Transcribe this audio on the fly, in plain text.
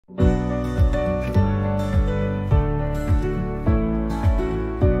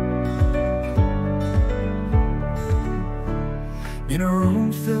In a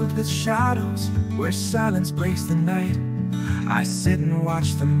room filled with shadows, where silence breaks the night, I sit and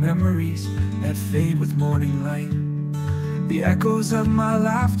watch the memories that fade with morning light. The echoes of my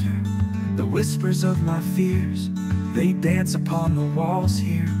laughter, the whispers of my fears, they dance upon the walls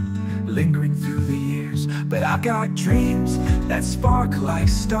here, lingering through the years. But I got dreams that spark like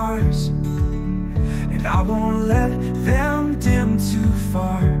stars, and I won't let them dim too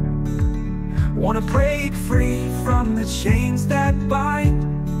far. Wanna break free from the chains that bind,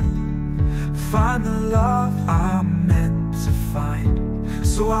 find the love I'm meant to find.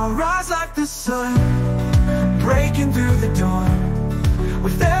 So I'll rise like the sun, breaking through the dawn.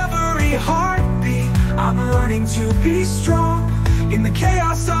 With every heartbeat, I'm learning to be strong. In the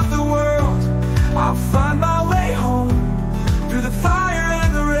chaos of the world, I'll find my way home. Through the fire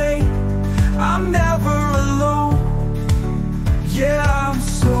and the rain, I'm never alone. Yeah, I'm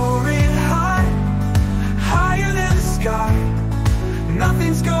soaring high, higher than the sky.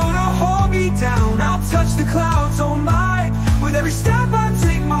 Nothing's gonna hold me down, I'll touch the clouds, oh my. With every step I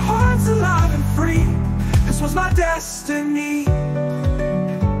take, my heart's alive and free. This was my destiny.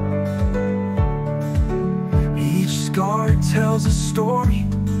 Each scar tells a story,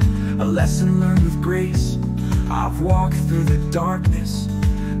 a lesson learned with grace. I've walked through the darkness,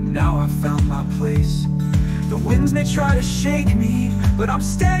 now I've found my place. The winds may try to shake me, but I'm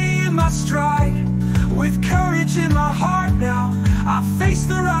steady in my stride. With courage in my heart now, I face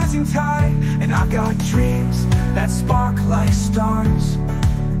the rising tide. And I've got dreams that spark like stars,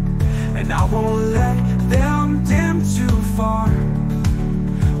 and I won't let them dim too far.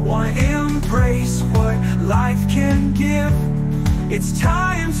 Wanna embrace what life can give. It's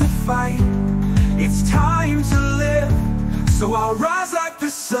time to fight, it's time to live. So I'll rise like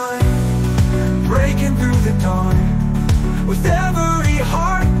the sun, breaking through the dawn. With every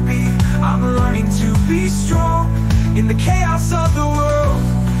heartbeat, I'm learning to be strong. In the chaos of the world,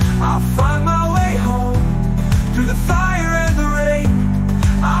 I'll find my way home. Through the fire and the rain,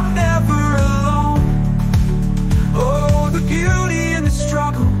 I'm never alone. Oh, the beauty in the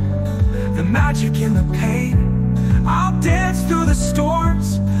struggle, the magic in the pain. I'll dance through the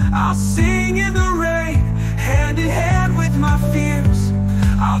storms, I'll sing in the rain. Hand in hand with my fears,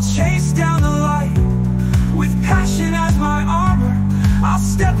 I'll chase down the light. With passion as my armor, I'll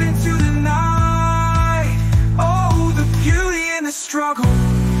step into the night. Oh, the beauty in the struggle,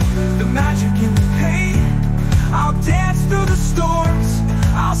 the magic in the pain. I'll dance through the storms,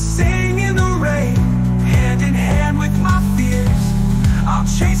 I'll sing in the rain. Hand in hand with my fears, I'll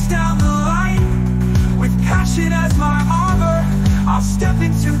chase down the light. With passion as my armor, I'll step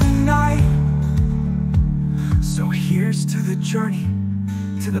into the night. So here's to the journey,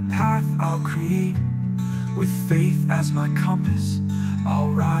 to the path I'll create. With faith as my compass, I'll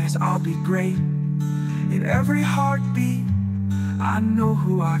rise, I'll be great. In every heartbeat, I know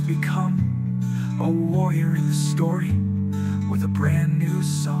who I've become. A warrior in the story, with a brand new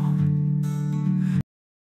song.